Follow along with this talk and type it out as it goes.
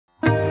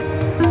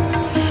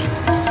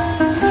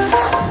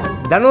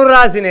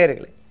தனுராசி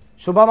நேயர்களே,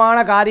 சுபமான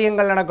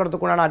காரியங்கள்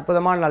நடக்கிறதுக்குண்டான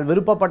அற்புதமான நாள்.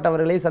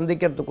 விருப்பப்பட்டவர்களை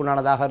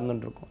சந்திக்கிறதுக்குண்டானதாக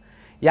இருந்துருக்கும்.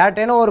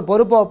 யார்ட்டேனும் ஒரு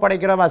பொறுப்பை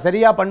ஒப்படைக்கிறவா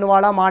சரியாக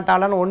பண்ணுவாளா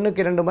மாட்டாளான்னு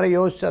 1க்கு 2 முறை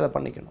யோசித்து அதை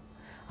பண்ணிக்கணும்.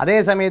 அதே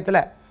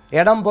சமயத்தில்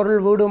இடம், பொருள்,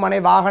 வீடு, மனை,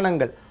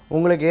 வாகனங்கள்,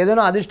 உங்களுக்கு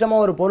ஏதேனும்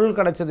அதிர்ஷ்டமாக ஒரு பொருள்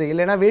கிடச்சிது,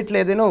 இல்லைன்னா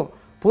வீட்டில் ஏதேனும்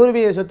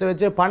பூர்வீக சொத்து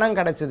வச்சு பணம்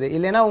கிடச்சிது,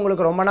 இல்லைன்னா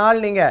உங்களுக்கு ரொம்ப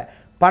நாள் நீங்கள்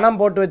பணம்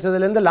போட்டு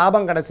வச்சதுலேருந்து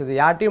லாபம் கிடச்சிது,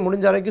 யார்ட்டையும்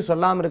முடிஞ்ச வரைக்கும்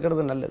சொல்லாமல்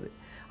இருக்கிறது நல்லது.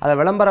 அதை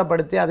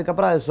விளம்பரப்படுத்தி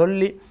அதுக்கப்புறம் அதை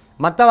சொல்லி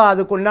மற்றவ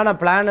அதுக்கு உண்டான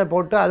பிளானை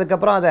போட்டு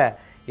அதுக்கப்புறம் அதை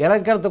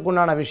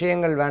இழக்கிறதுக்குண்டான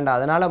விஷயங்கள் வேண்டாம்.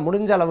 அதனால்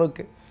முடிஞ்ச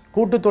அளவுக்கு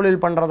கூட்டு தொழில்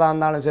பண்ணுறதா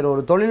இருந்தாலும் சரி,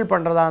 ஒரு தொழில்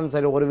பண்ணுறதா இருந்தாலும்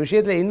சரி, ஒரு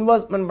விஷயத்தில்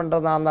இன்வெஸ்ட்மெண்ட்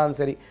பண்ணுறதா இருந்தாலும்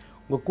சரி,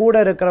 உங்கள்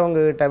கூட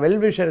இருக்கிறவங்கக்கிட்ட,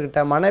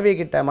 வெல்விஷர்கிட்ட, மனைவி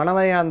கிட்ட,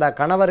 மனைவியாக இருந்தால்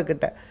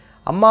கணவர்கிட்ட,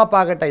 அம்மா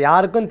அப்பா கிட்ட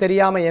யாருக்கும்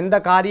தெரியாமல் எந்த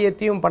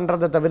காரியத்தையும்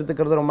பண்ணுறதை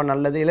தவிர்த்துக்கிறது ரொம்ப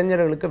நல்லது.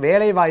 இளைஞர்களுக்கு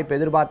வேலை வாய்ப்பு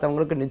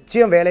எதிர்பார்த்தவங்களுக்கு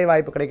நிச்சயம் வேலை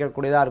வாய்ப்பு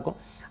கிடைக்கக்கூடியதாக இருக்கும்.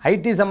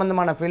 ஐடி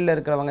சம்மந்தமான ஃபீல்டில்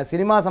இருக்கிறவங்க,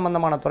 சினிமா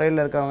சம்மந்தமான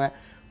துறையில் இருக்கிறவங்க,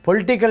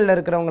 பொலிட்டிக்கலில்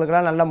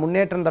இருக்கிறவங்களுக்கெல்லாம் நல்ல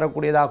முன்னேற்றம்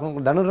தரக்கூடியதாகும்.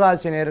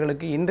 தனுராசி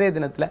நேயர்களுக்கு இன்றைய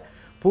தினத்தில்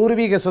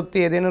பூர்வீக சொத்து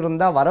ஏதேனும்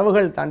இருந்தால்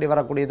வரவுகள் தாண்டி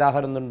வரக்கூடியதாக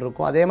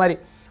இருந்துருக்கும். அதே மாதிரி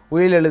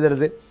உயில்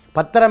எழுதுறது,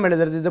 பத்திரம்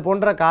எழுதுறது, இது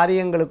போன்ற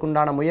காரியங்களுக்கு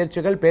உண்டான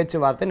முயற்சிகள்,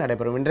 பேச்சுவார்த்தை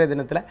நடைபெறும். இன்றைய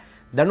தினத்தில்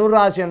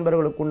தனுராசி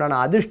என்பவர்களுக்கு உண்டான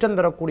அதிர்ஷ்டம்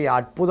தரக்கூடிய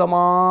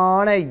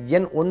அற்புதமான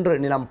எண் 1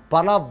 நிறம்,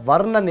 பல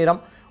வர்ண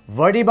நிறம்.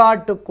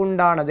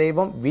 வழிபாட்டுக்குண்டான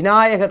தெய்வம்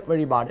விநாயகர்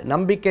வழிபாடு.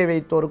 நம்பிக்கை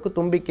வைத்தோருக்கு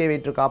தும்பிக்கை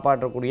வைத்து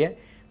காப்பாற்றக்கூடிய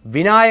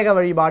விநாயக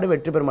வழிபாடு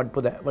வெற்றி பெறும்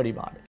அற்புத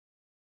வழிபாடு.